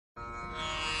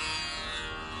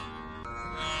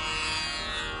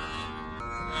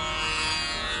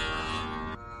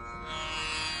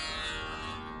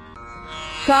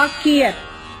சாக்கியர்.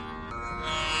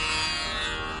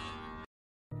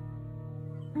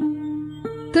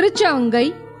 திருச்சவங்கை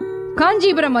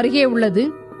காஞ்சிபுரம் அருகே உள்ளது.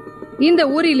 இந்த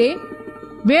ஊரிலே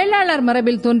வேளாளர்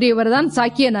மரபில் தோன்றியவர்தான்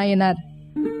சாக்கிய நாயனார்.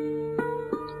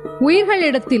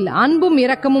 உயிர்களிடத்தில் அன்பும்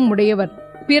இரக்கமும் உடையவர்.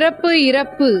 பிறப்பு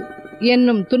இறப்பு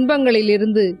என்னும்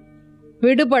துன்பங்களிலிருந்து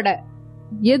விடுபட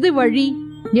எது வழி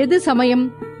எது சமயம்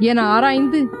என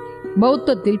ஆராய்ந்து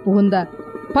பௌத்தத்தில் புகுந்தார்.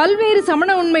 பல்வேறு சமண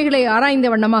உண்மைகளை ஆராய்ந்த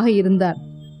வண்ணமாக இருந்தார்.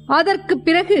 அதற்கு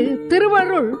பிறகு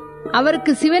திருவருள்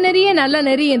அவருக்கு சிவநெறியே நல்ல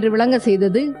நெறி என்று விளங்க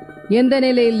செய்தது. எந்த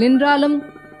நிலையில் நின்றாலும்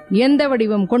எந்த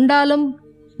வடிவம் கொண்டாலும்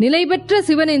நிலை பெற்ற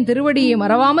சிவனின் திருவடியை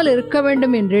மறவாமல் இருக்க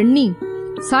வேண்டும் என்றெண்ணி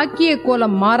சாக்கிய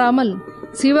கோலம் மாறாமல்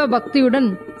சிவபக்தியுடன்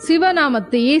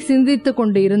சிவநாமத்தையே சிந்தித்துக்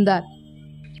கொண்டு இருந்தார்.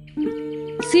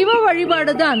 சிவ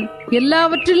வழிபாடுதான்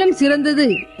எல்லாவற்றிலும் சிறந்தது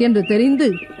என்று தெரிந்து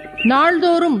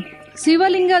நாள்தோறும்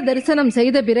சிவலிங்க தரிசனம்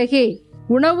செய்த பிறகே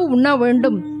உணவு உண்ண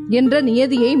வேண்டும் என்ற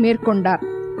நியதியை மேற்கொண்டார்.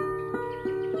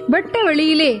 வெட்ட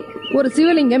வெளியிலே ஒரு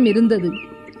சிவலிங்கம் இருந்தது.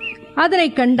 அதனை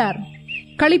கண்டார்,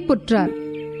 களிப்புற்றார்.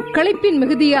 களிப்பின்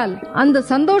மிகுதியால் அந்த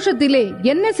சந்தோஷத்திலே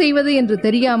என்ன செய்வது என்று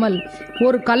தெரியாமல்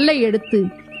ஒரு கல்லை எடுத்து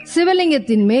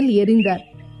சிவலிங்கத்தின் மேல் எறிந்தார்.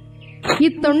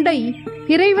 இத்தொண்டை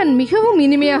இறைவன் மிகவும்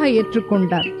இனிமையாக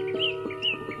ஏற்றுக்கொண்டார்.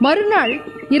 மறுநாள்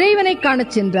இறைவனை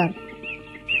காணச் சென்றார்.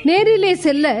 நேரிலே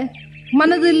செல்ல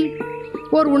மனதில்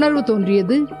ஒரு உணர்வு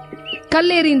தோன்றியது.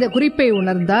 கல் எறிந்த குறிப்பை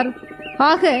உணர்ந்தார்.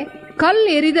 ஆக கல்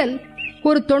எறிதல்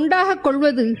ஒரு தொண்டாக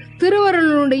கொள்வது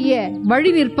திருவருளுடைய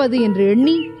வழி நிற்பது என்று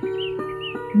எண்ணி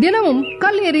தினமும்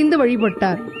கல் எறிந்து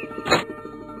வழிபட்டார்.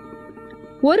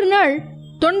 ஒரு நாள்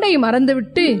தொண்டை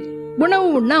மறந்துவிட்டு உணவு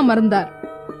உண்ண அமர்ந்தார்.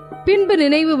 பின்பு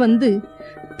நினைவு வந்து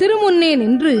திருமுன்னே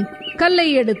நின்று கல்லை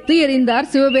எடுத்து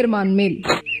எறிந்தார் சிவபெருமான் மேல்.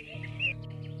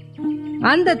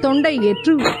 அந்த தொண்டை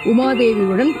ஏற்று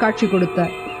உமாதேவியுடன் காட்சி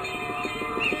கொடுத்தார்.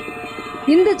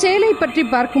 இந்த செயலை பற்றி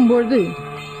பார்க்கும்போது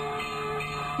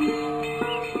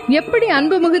எப்படி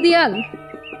அன்பு மிகுதியால்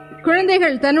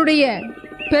குழந்தைகள் தன்னுடைய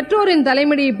பெற்றோரின்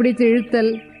தலைமுடியை பிடித்து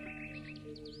இழுத்தல்,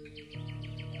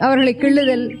 அவர்களை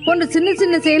கிள்ளுதல் போன்ற சின்ன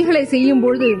சின்ன செயல்களை செய்யும்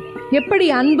பொழுது எப்படி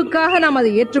அன்புக்காக நாம்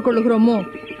அதை ஏற்றுக்கொள்கிறோமோ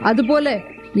அதுபோல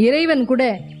இறைவன் கூட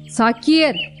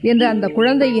சாக்கியர் என்ற அந்த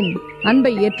குழந்தையின்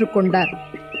அன்பை ஏற்றுக்கொண்டார்.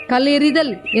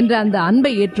 கல்லெறிதல் என்ற அந்த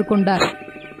அன்பை ஏற்றுக்கொண்டார்.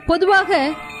 பொதுவாக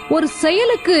ஒரு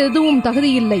செயலுக்கு எதுவும்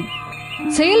தகுதியில்லை.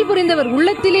 செயல் புரிந்தவர்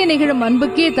உள்ளத்திலே நிகழும்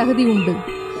அன்புக்கே தகுதி உண்டு.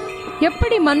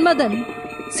 எப்படி மன்மதன்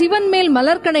சிவன் மேல்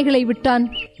மலர்கணைகளை விட்டான்?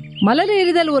 மலர்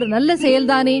எறிதல் ஒரு நல்ல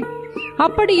செயல்தானே.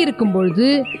 அப்படி இருக்கும் பொழுது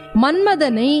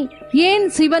மன்மதனை ஏன்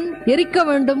சிவன் எரிக்க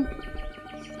வேண்டும்?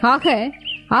 ஆக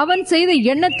அவன் செய்த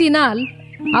எண்ணத்தினால்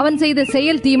அவன் செய்த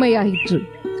செயல் தீமையாயிற்று.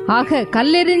 ஆக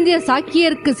கல்லெறிந்திய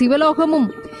சாக்கியருக்கு சிவலோகமும்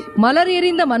மலர்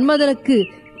எறிந்த மன்மதனுக்கு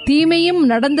தீமையும்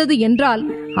நடந்தது என்றால்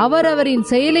அவரவரின்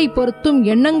செயலை பொறுத்தும்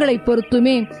எண்ணங்களை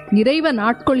பொறுத்துமே இறைவன்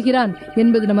ஆட்கொள்கிறான்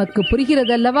என்பது நமக்கு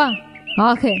புரிகிறதல்லவா?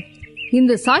 ஆக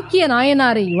இந்த சாக்கிய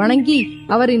நாயனாரை வணங்கி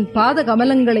அவரின் பாத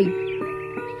கமலங்களை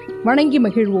வணங்கி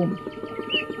மகிழ்வோம்.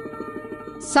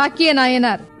 சாக்கிய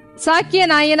நாயனார். சாக்கிய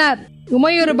நாயனார்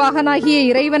உமையொரு பாகனாகிய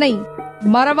இறைவனை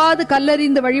மறவாது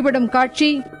கல்லறிந்து வழிபடும்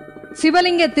காட்சி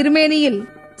சிவலிங்க திருமேனியில்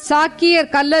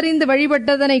சாக்கியர் கல்லறிந்து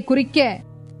வழிபட்டதனை குறிக்க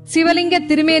சிவலிங்க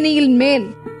திருமேனியில் மேல்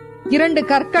 2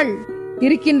 கற்கள்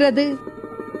இருக்கின்றது.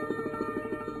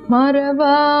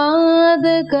 மறவாத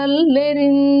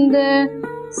கல்லெறிந்த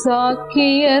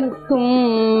சாக்கியர்க்கும்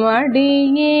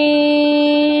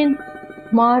அடியேன்,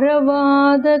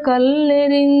 மறவாத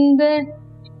கல்லெறிந்த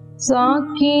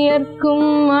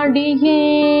சாக்கியர்க்கும்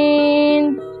அடியேன்,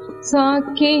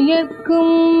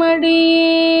 சாக்கியர்க்கும்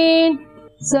அடியேன்,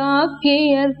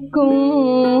 சாக்கியர்க்கும்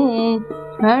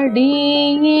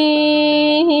அடியேன்.